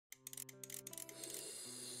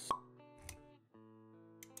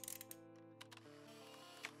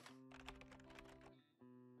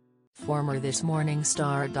Former This Morning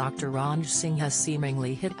star Dr. Ranj Singh has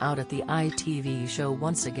seemingly hit out at the ITV show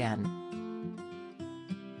once again.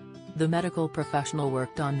 The medical professional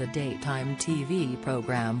worked on the daytime TV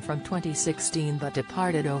program from 2016 but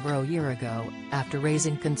departed over a year ago, after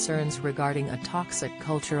raising concerns regarding a toxic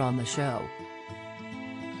culture on the show.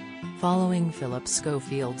 Following Phillip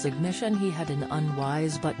Schofield's admission he had an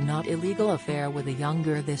unwise but not illegal affair with a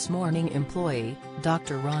younger This Morning employee,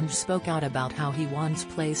 Dr. Ranj spoke out about how he once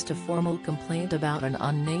placed a formal complaint about an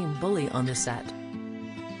unnamed bully on the set.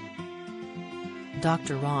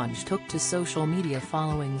 Dr. Ranj took to social media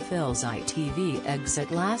following Phil's ITV exit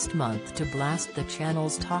last month to blast the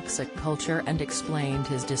channel's toxic culture and explained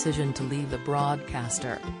his decision to leave the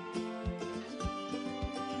broadcaster.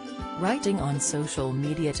 Writing on social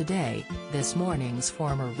media today, This Morning's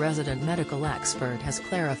former resident medical expert has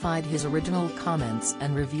clarified his original comments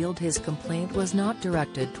and revealed his complaint was not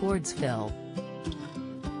directed towards Phil.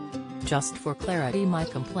 Just for clarity, my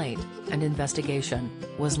complaint, and investigation,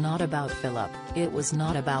 was not about Philip, it was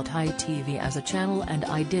not about ITV as a channel, and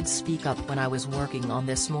I did speak up when I was working on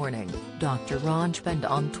This Morning, Dr. Ranj penned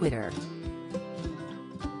on Twitter.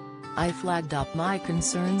 I flagged up my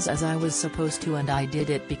concerns as I was supposed to, and I did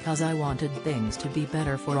it because I wanted things to be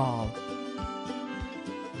better for all.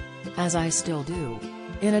 As I still do.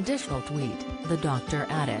 In additional tweet, the doctor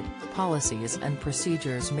added, policies and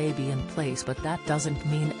procedures may be in place but that doesn't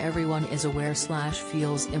mean everyone is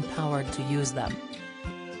aware/feels empowered to use them.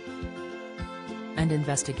 And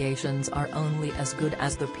investigations are only as good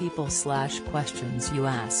as the people/questions you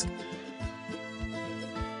ask.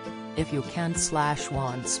 If you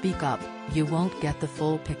can't/won't speak up, you won't get the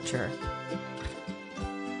full picture.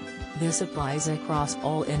 This applies across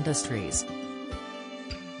all industries.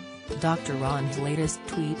 Dr. Ranj's latest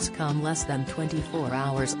tweets come less than 24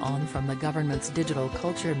 hours on from the government's Digital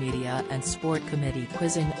Culture Media and Sport Committee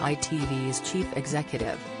quizzing ITV's chief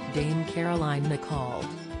executive, Dame Caroline McCall.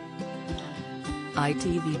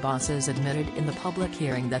 ITV bosses admitted in the public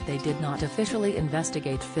hearing that they did not officially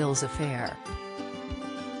investigate Phil's affair.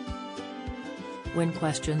 When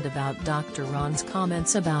questioned about Dr. Ranj's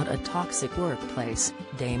comments about a toxic workplace,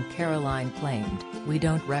 Dame Caroline claimed, "We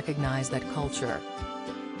don't recognize that culture."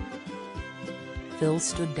 Phil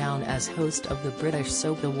stood down as host of the British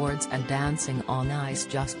Soap Awards and Dancing on Ice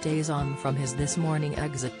just days on from his This Morning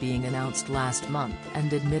exit being announced last month,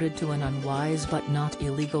 and admitted to an unwise but not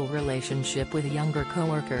illegal relationship with a younger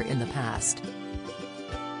co-worker in the past.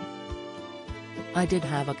 I did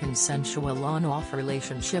have a consensual on-off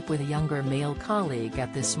relationship with a younger male colleague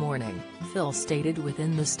at This Morning, Phil stated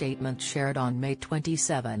within the statement shared on May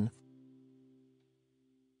 27.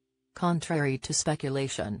 Contrary to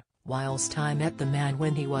speculation, whilst I met the man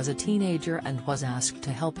when he was a teenager and was asked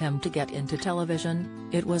to help him to get into television,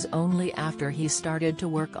 it was only after he started to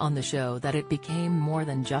work on the show that it became more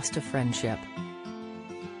than just a friendship.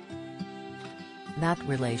 That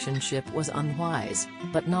relationship was unwise,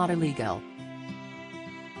 but not illegal.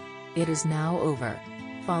 It is now over.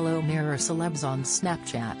 Follow Mirror Celebs on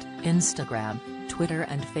Snapchat, Instagram, Twitter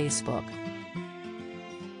and Facebook.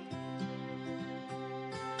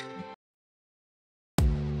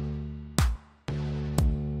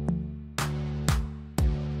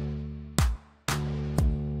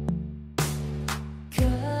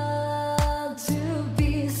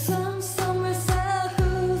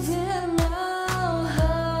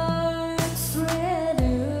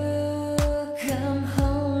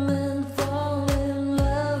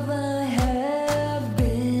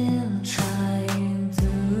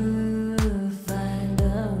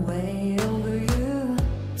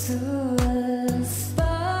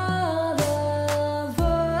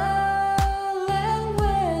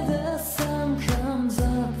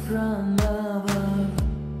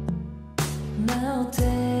 Now